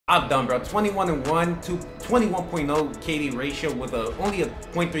I'm done, bro. 21-1 to 21.0 KD ratio with only a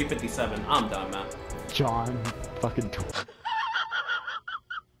 .357. I'm done, man. John, fucking.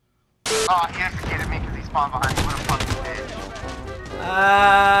 Oh, he executed me because he spawned behind me. What a fucking bitch.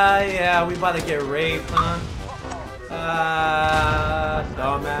 Yeah, we about to get raped, huh?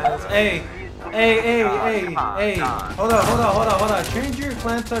 Dumbass. Hey. Hold on. Change your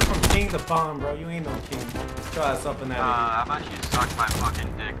clan type from king to pawn, bro. You ain't no king. Let's try something that. How about you suck my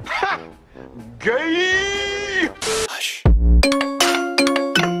fucking dick? Gay! Hush.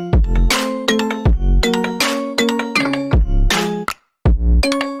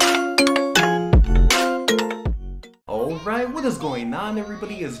 Alright, what is going on,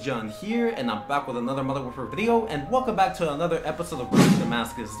 everybody? It's John here, and I'm back with another Modern Warfare video, and welcome back to another episode of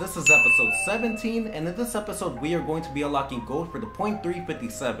Damascus. This is episode 17, and in this episode we are going to be unlocking gold for the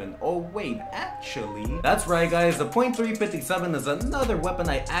 .357. Oh wait, actually, that's right guys, the .357 is another weapon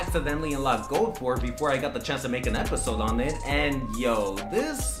I accidentally unlocked gold for before I got the chance to make an episode on it, and yo,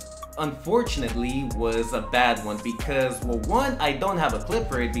 this unfortunately was a bad one because, well, one, I don't have a clip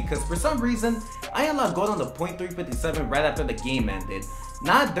for it because for some reason I unlocked gold on the .357 right after the game ended.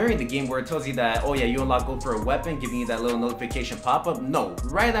 Not during the game where it tells you that, oh yeah, you unlock gold for a weapon, giving you that little notification pop-up. No,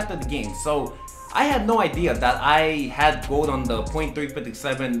 right after the game. So I had no idea that I had gold on the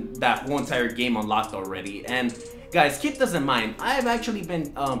 .357 that whole entire game unlocked already. And guys, keep this in mind. I've actually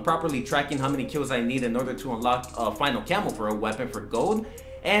been properly tracking how many kills I need in order to unlock a final camo for a weapon for gold.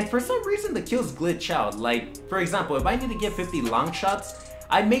 And for some reason the kills glitch out. Like, for example, if I need to get 50 long shots,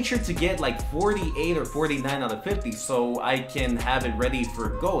 I make sure to get like 48 or 49 out of 50 so I can have it ready for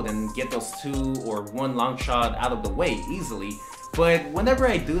gold and get those 2 or 1 long shot out of the way easily. But whenever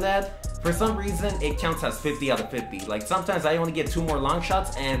I do that, for some reason it counts as 50 out of 50. Like sometimes I only get 2 more long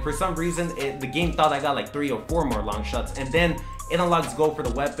shots, and for some reason the game thought I got like 3 or 4 more long shots, and then it unlocks gold for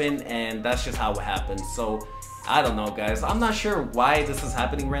the weapon, and that's just how it happens. So I don't know, guys. I'm not sure why this is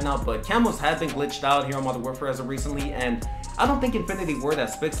happening right now, but camos have been glitched out here on Modern Warfare as of recently, and I don't think Infinity Ward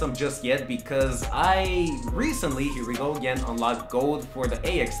has fixed them just yet because I recently, here we go again, unlocked gold for the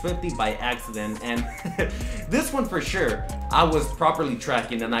AX50 by accident, and this one for sure I was properly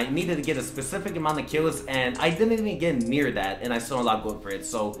tracking and I needed to get a specific amount of kills and I didn't even get near that and I still unlocked gold for it.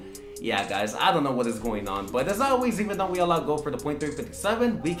 So yeah guys, I don't know what is going on, but as always, even though we unlock gold for the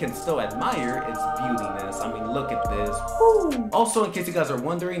 .357, we can still admire its beautiness. I mean, look at this. Woo. Also, in case you guys are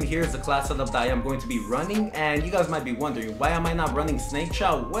wondering, here's the class setup that I am going to be running, and you guys might be wondering, why am I not running Snake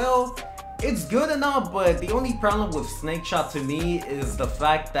Shot? Well, it's good enough, but the only problem with Snake Shot to me is the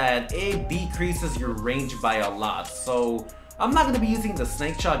fact that it decreases your range by a lot. So I'm not going to be using the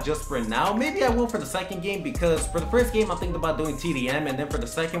Snake Shot just for now. Maybe I will for the second game, because for the first game I'm thinking about doing TDM, and then for the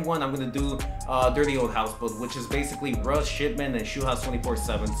second one I'm going to do Dirty Old House build, which is basically Rush, Shipment, and Shoe House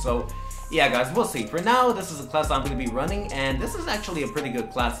 24/7. So yeah guys, we'll see. For now, this is a class I'm going to be running, and this is actually a pretty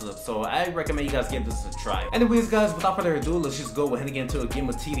good class setup, so I recommend you guys give this a try. Anyways guys, without further ado, let's just go ahead and get into a game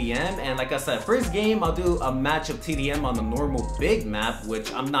of TDM. And like I said, first game I'll do a match of TDM on the normal big map,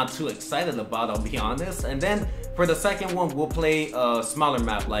 which I'm not too excited about, I'll be honest. And then for the second one, we'll play a smaller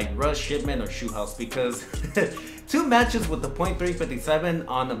map like Rush, Shipment, or Shoe House, because 2 matches with the .357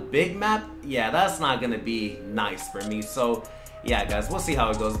 on a big map, yeah, that's not gonna be nice for me. So yeah guys, we'll see how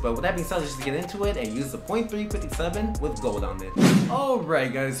it goes. But with that being said, let's just get into it and use the .357 with gold on it.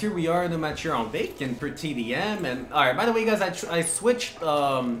 Alright guys, here we are in the match here on Vacant for TDM. And alright, by the way guys, I switched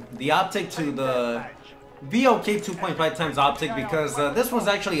the optic to the VOK 2.5 times optic because this one's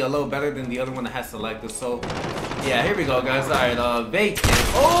actually a little better than the other one that has selected. So yeah, here we go guys. Alright, Vacant.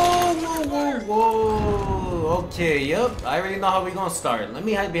 Oh, whoa. Okay, yep, I already know how we're gonna start. Let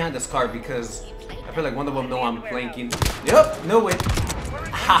me hide behind this car because I feel like one of them know I'm flanking. Yep, knew it.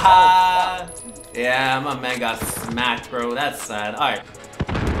 Haha. Yeah, my man got smacked, bro. That's sad. Alright.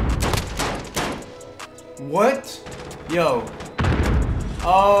 What? Yo.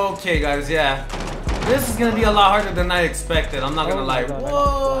 Okay, guys, yeah. This is gonna be a lot harder than I expected. I'm not gonna lie.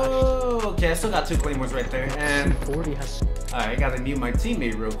 Whoa. Okay, I still got 2 claymores right there. And alright, I gotta mute my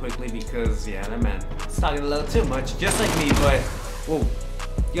teammate real quickly because, yeah, that man is talking a little too much. Just like me, but whoa.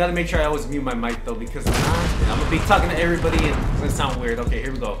 You gotta make sure I always mute my mic though, because I'm gonna be talking to everybody and it's gonna sound weird. Okay,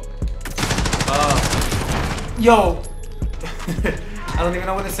 here we go. Yo. I don't even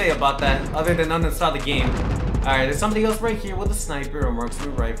know what to say about that other than uninstall the game. Alright, there's somebody else right here with a sniper or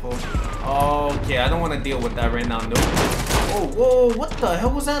marksman rifle. Okay, I don't want to deal with that right now. Nope. Oh, whoa, what the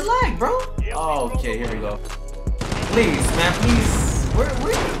hell was that lag, bro? Okay, here we go. Please, man, please. Where?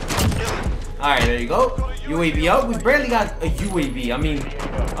 Alright, there you go. UAV up. We barely got a UAV. I mean,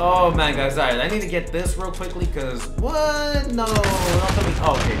 oh man, guys. Alright, I need to get this real quickly because what? No, don't tell me.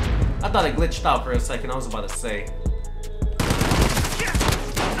 Okay, thought I glitched out for a second. I was about to say.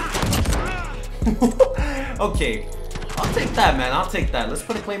 Okay. I'll take that, man. I'll take that. Let's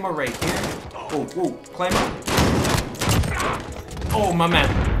put a claymore right here. Oh, ooh, claymore. Oh, my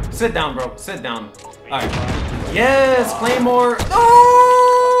man. Sit down, bro. Sit down. Alright. Yes, claymore.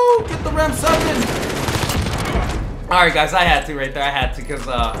 No! Get the Ram 7. Alright, guys. I had to right there. I had to because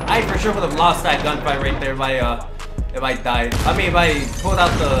I for sure would have lost that gunfight right there if I died. I mean, if I pulled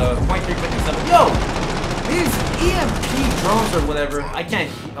out the .357. Yo! These EMP drones or whatever. I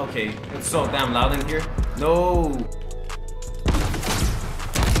can't. Okay. It's so damn loud in here. No.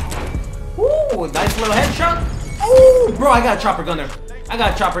 Ooh, nice little headshot. Oh, bro, I got a chopper gunner. I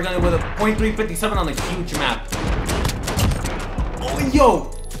got a chopper gunner with a .357 on a huge map. Oh,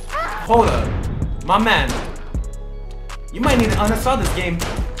 yo. Hold up. My man. You might need to uninstall this game.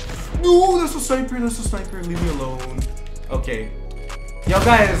 No, that's a sniper. That's a sniper. Leave me alone. Okay. Yo,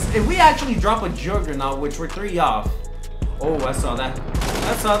 guys, if we actually drop a juggernaut, which we're 3 off. Oh, I saw that.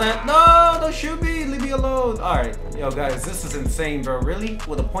 I saw that. No, don't shoot me. Leave me alone. All right. Yo, guys, this is insane, bro. Really?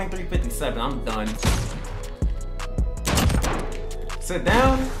 With a .357, I'm done. Sit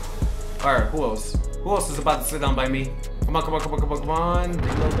down. All right, who else? Who else is about to sit down by me? Come on, come on, come on, come on, come on.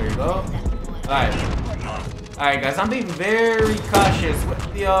 Reload, there you go. All right. All right, guys, I'm being very cautious.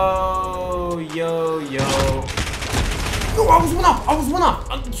 Yo, yo, yo. Oh, I was one off. I was one off.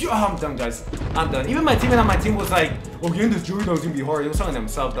 I'm done, guys. I'm done. Even my teammate on my team was like, "Oh, getting this juggernaut is gonna be hard." He was talking to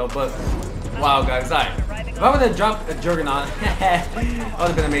himself though. But wow, guys. Alright, if I would have dropped a juggernaut, that would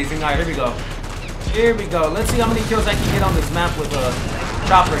have been amazing. Alright, here we go. Here we go. Let's see how many kills I can get on this map with a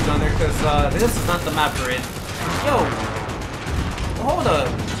chopper gunner, because this is not the map for it. Yo, hold up.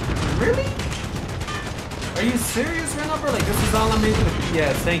 Really? Are you serious right now, bro? Like, this is all I'm able to.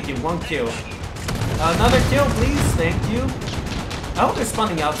 Yes, thank you. 1 kill. Another kill, please. Thank you. I hope they're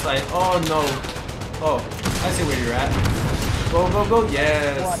spawning outside. Oh, no. Oh, I see where you're at. Go, go, go.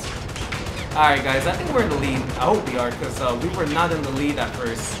 Yes. Alright, guys. I think we're in the lead. I hope we are, because we were not in the lead at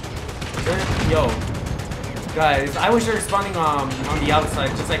first. Yo. Guys, I wish they were spawning on the outside,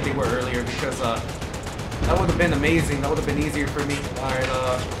 just like they were earlier, because that would have been amazing. That would have been easier for me. Alright,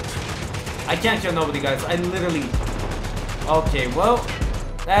 I can't kill nobody, guys. I literally... Okay, well...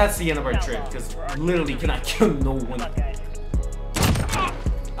 That's the end of our trip, because literally cannot kill no one.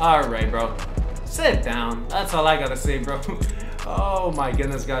 Alright, bro. Sit down. That's all I gotta say, bro. Oh my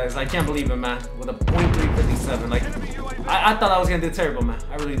goodness, guys. I can't believe it, man. With a .357. Like, I thought I was gonna do terrible, man.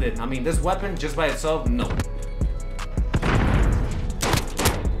 I really did. I mean, this weapon, just by itself, no.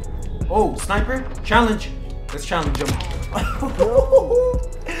 Oh, sniper? Challenge. Let's challenge him.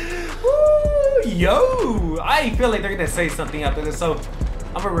 Yo! I feel like they're gonna say something after this, so...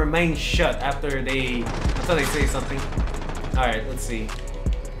 I'm gonna remain shut until they say something. Alright, let's see.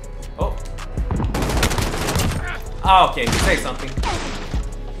 Oh. Oh, okay, say something.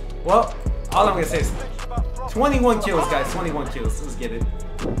 Well, all I'm gonna say is 21 kills, guys. 21 kills. Let's get it.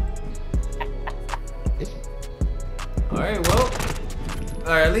 Alright, well.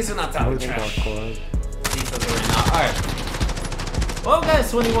 Alright, at least we're not top trash. Alright. Well, guys,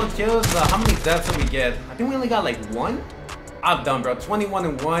 21 kills. How many deaths did we get? I think we only got like 1. I'm done, bro.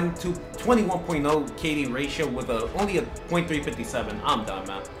 21-1 to 21.0 KD ratio with only a .357. I'm done,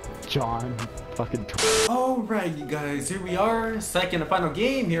 man. John, fucking. Alright, you guys, here we are, second and final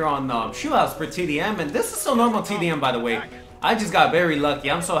game here on Shoe House for TDM, and this is so normal TDM, by the way. I just got very lucky.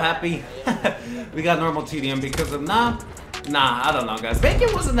 I'm so happy we got normal TDM because of nah, I don't know, guys.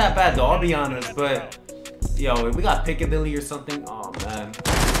 Bacon wasn't that bad though, I'll be honest, but yo, if we got Piccadilly or something, oh man.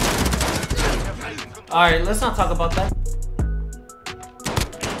 Alright, let's not talk about that.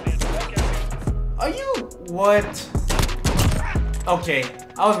 Are you... What? Okay,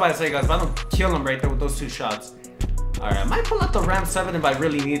 I was about to say, guys, if I don't kill him right there with those 2 shots. Alright, I might pull out the Ram 7 if I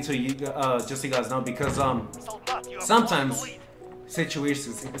really need to, just so you guys know, because, sometimes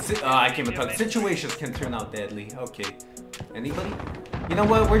situations... I can't even talk. Situations can turn out deadly. Okay. Anybody? You know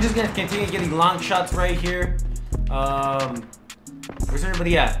what? We're just gonna continue getting long shots right here. Where's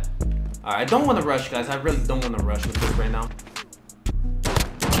everybody at? Alright, I don't want to rush, guys. I really don't want to rush with this right now.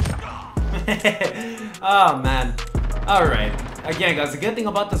 Oh man. Alright. Again, guys, the good thing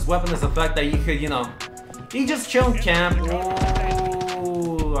about this weapon is the fact that you could, you know, you just chill and camp.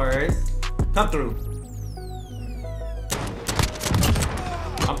 Ooh, alright. Come through.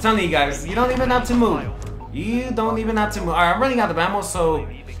 I'm telling you guys, you don't even have to move. You don't even have to move. Alright, I'm running out of ammo, so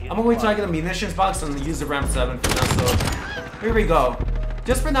I'm gonna wait till I get a munitions box and use the Ram 7 for now. So here we go.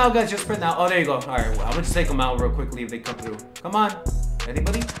 Just for now, guys, just for now. Oh, there you go. Alright, well, I'm gonna just take them out real quickly if they come through. Come on.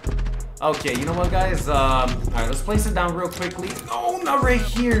 Anybody? Okay, you know what, guys? Alright, let's place it down real quickly. No, not right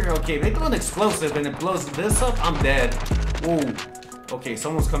here. Okay, they throw an explosive and it blows this up. I'm dead. Whoa. Okay,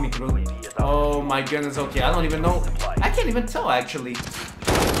 someone's coming through. Oh my goodness. Okay, I don't even know. I can't even tell, actually.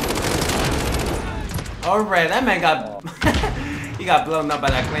 Alright, that man got... he got blown up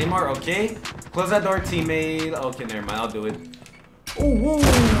by that claymore. Okay. Close that door, teammate. Okay, never mind. I'll do it. Ooh,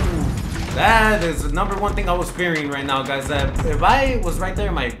 that is the #1 thing I was fearing right now, guys. That if I was right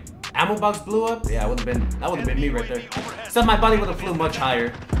there, my ammo box blew up. Yeah, that would have been me right there. Except my body would have flew much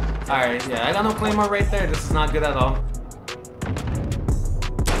higher. All right, yeah, I got no claymore right there. This is not good at all.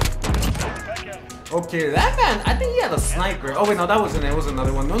 Okay, that man, I think he had a sniper. Oh wait, no, that wasn't it. It was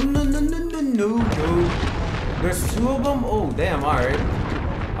another one. No. There's 2 of them. Oh damn. All right.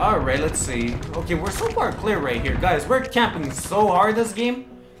 Alright, let's see. Okay, we're so far clear right here. Guys, we're camping so hard this game.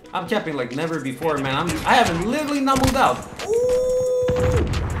 I'm camping like never before, man. I haven't literally not moved out.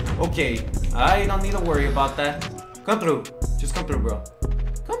 Ooh. Okay, I don't need to worry about that. Come through. Just come through, bro.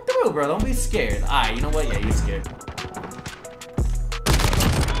 Come through, bro. Don't be scared. Alright, you know what? Yeah, you're scared.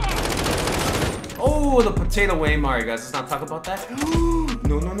 Oh, the potato aim. Alright, guys, let's not talk about that.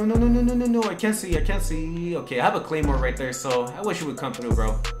 No. I can't see. Okay, I have a claymore right there, so I wish you would come through,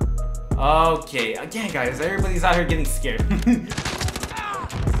 bro. Okay, again, guys, everybody's out here getting scared.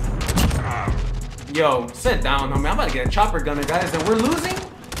 Yo, sit down, homie. I'm about to get a chopper gunner, guys, and we're losing?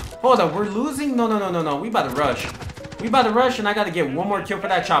 Hold up, we're losing? No. We about to rush. And I gotta get one more kill for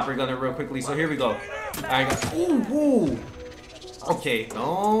that chopper gunner real quickly, so here we go. Alright, guys. Ooh. Okay,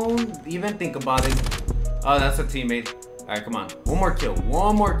 don't even think about it. Oh, that's a teammate. Alright, come on. One more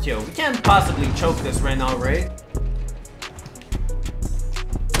kill. We can't possibly choke this right now, right?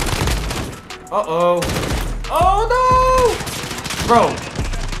 Uh-oh. Oh, no! Bro.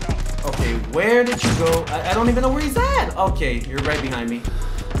 Okay, where did you go? I don't even know where he's at. Okay, you're right behind me.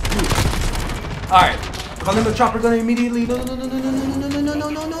 Alright. Call him the chopper gunner immediately. No.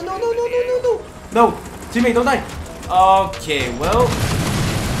 No, teammate, don't die. Okay, well...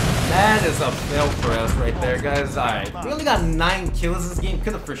 that is a fail for us right there, guys. Alright, we only got 9 kills this game.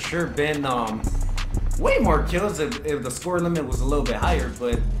 Could have for sure been way more kills if the score limit was a little bit higher,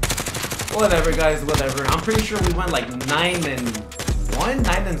 but whatever, guys, whatever. I'm pretty sure we went like 9-1,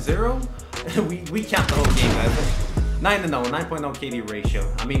 9-0. we camped the whole game, guys. 9-0, 9.0 KD ratio.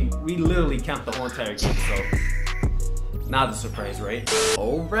 I mean, we literally camped the whole entire game, so... not a surprise, right?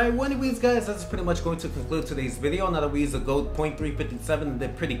 Alright, well anyways, guys, that's pretty much going to conclude today's video. Now that we used the GOAT .357 and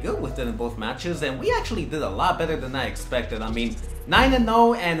did pretty good with it in both matches, and we actually did a lot better than I expected. I mean,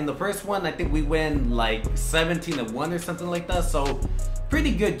 9-0, and in the first one, I think we win like 17-1 or something like that, so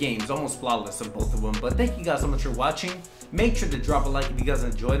pretty good games, almost flawless in both of them. But thank you guys so much for watching. Make sure to drop a like if you guys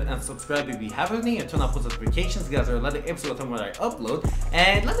enjoyed, and subscribe if you haven't, and turn on post notifications. You guys are another episode when I upload.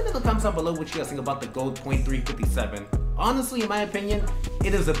 And let me know in the comments down below what you guys think about the GOAT .357. Honestly, in my opinion,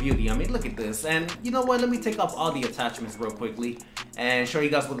 it is a beauty. I mean, look at this. And you know what? Let me take off all the attachments real quickly and show you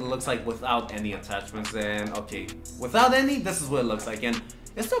guys what it looks like without any attachments. And okay, without any, this is what it looks like. And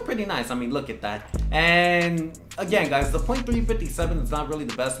it's still pretty nice. I mean, look at that. And again, guys, the .357 is not really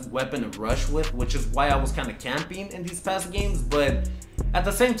the best weapon to rush with, which is why I was kind of camping in these past games. But at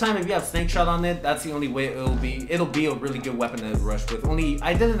the same time, if you have snake shot on it, that's the only way it'll be a really good weapon to rush with. Only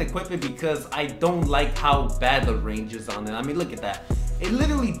I didn't equip it because I don't like how bad the range is on it. I mean, look at that. It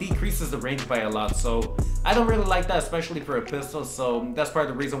literally decreases the range by a lot, so I don't really like that, especially for a pistol. So that's part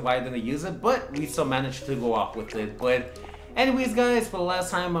of the reason why I didn't use it, but we still managed to go off with it. But anyways, guys, for the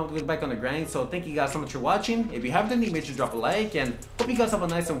last time, I'm going back on the grind, so thank you guys so much for watching. If you haven't, make sure to drop a like, and hope you guys have a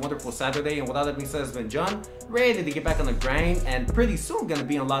nice and wonderful Saturday. And without that being said, it's been John, ready to get back on the grind, and pretty soon gonna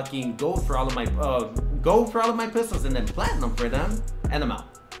be unlocking gold for all of my pistols, and then platinum for them. And I'm out.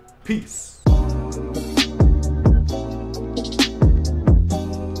 Peace.